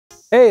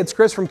Hey, it's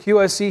Chris from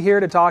QSC here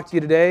to talk to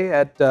you today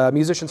at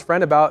Musician's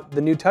Friend about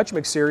the new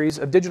TouchMix series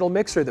of digital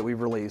mixer that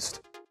we've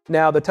released.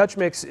 Now, the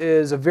TouchMix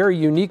is a very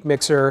unique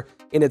mixer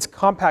in its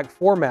compact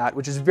format,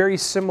 which is very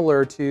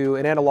similar to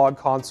an analog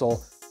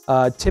console.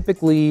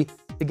 Typically,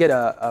 to get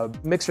a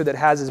mixer that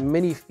has as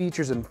many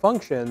features and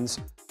functions,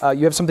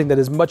 you have something that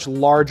is much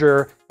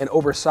larger and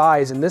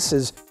oversized, and this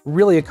is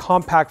really a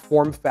compact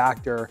form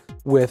factor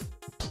with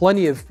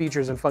plenty of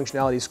features and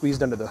functionality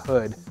squeezed under the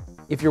hood.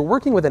 If you're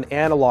working with an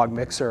analog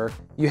mixer,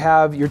 you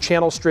have your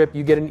channel strip,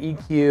 you get an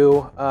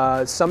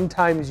EQ,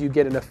 sometimes you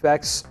get an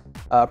effects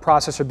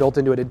processor built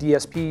into it, a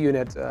DSP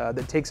unit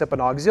that takes up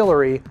an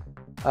auxiliary,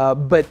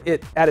 but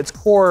at its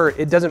core,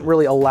 it doesn't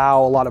really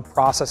allow a lot of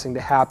processing to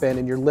happen,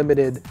 and you're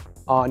limited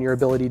on your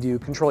ability to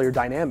control your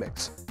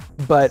dynamics.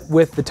 But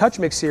with the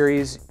TouchMix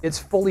series, it's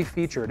fully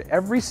featured.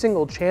 Every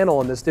single channel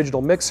in this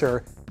digital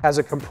mixer has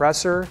a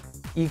compressor,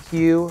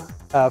 EQ,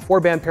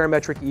 4-band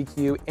parametric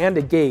EQ, and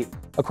a gate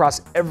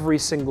across every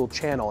single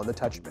channel in the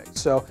TouchMix.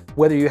 So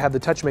whether you have the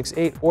TouchMix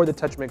 8 or the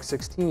TouchMix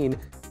 16,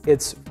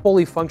 it's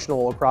fully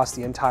functional across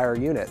the entire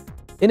unit.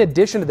 In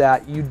addition to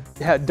that, you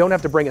don't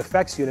have to bring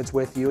effects units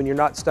with you, and you're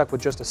not stuck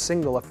with just a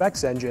single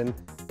effects engine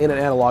in an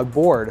analog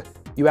board.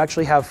 You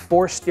actually have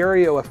 4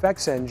 stereo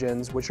effects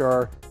engines, which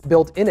are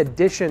built in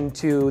addition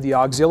to the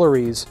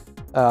auxiliaries,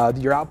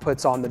 your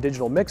outputs on the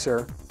digital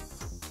mixer,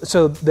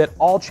 so that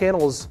all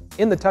channels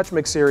in the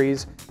TouchMix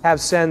series have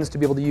sends to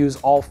be able to use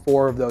all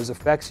 4 of those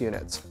effects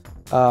units.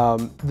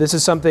 This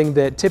is something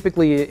that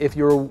typically, if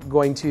you're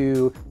going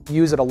to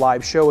use at a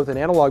live show with an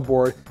analog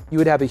board, you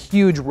would have a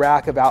huge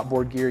rack of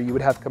outboard gear. You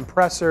would have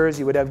compressors,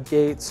 you would have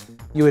gates,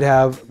 you would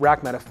have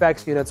rack mount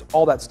effects units,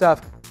 all that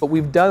stuff. But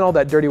we've done all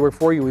that dirty work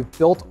for you. We've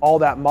built all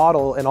that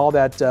model and all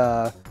that,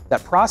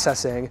 that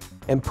processing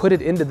and put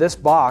it into this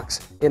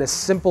box in a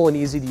simple and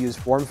easy to use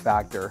form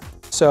factor,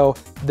 so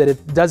that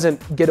it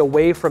doesn't get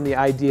away from the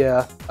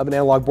idea of an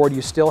analog board.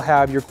 You still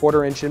have your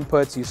 1/4-inch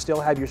inputs, you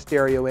still have your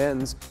stereo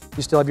ends,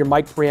 you still have your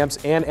mic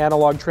preamps and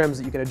analog trims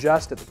that you can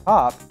adjust at the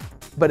top,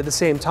 but at the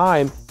same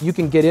time, you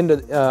can get into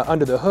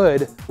under the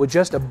hood with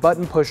just a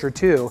button push or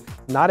two.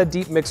 Not a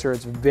deep mixer,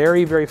 it's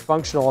very, very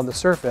functional on the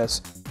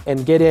surface,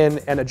 and get in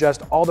and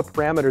adjust all the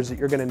parameters that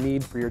you're gonna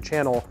need for your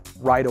channel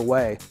right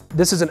away.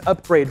 This is an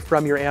upgrade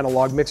from your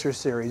analog mixer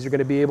series. You're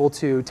gonna be able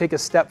to take a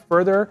step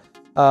further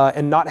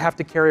and not have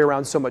to carry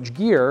around so much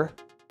gear,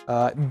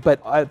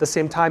 but at the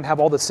same time have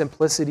all the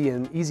simplicity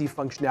and easy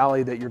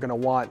functionality that you're gonna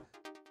want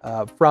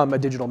from a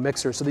digital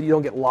mixer, so that you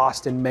don't get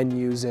lost in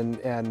menus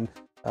and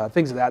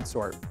things of that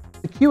sort.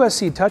 The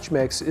QSC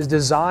TouchMix is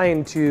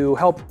designed to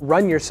help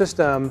run your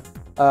system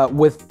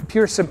with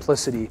pure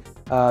simplicity.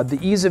 The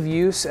ease of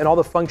use and all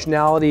the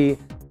functionality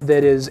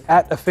that is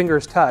at a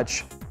finger's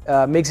touch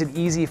makes it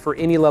easy for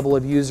any level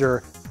of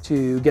user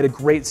to get a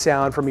great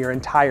sound from your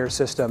entire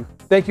system.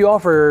 Thank you all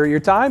for your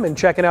time and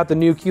checking out the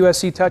new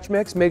QSC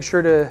TouchMix. Make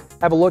sure to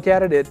have a look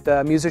at it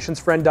at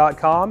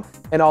musiciansfriend.com,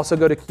 and also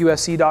go to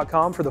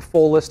qsc.com for the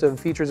full list of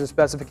features and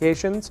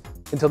specifications.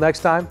 Until next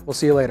time, we'll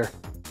see you later.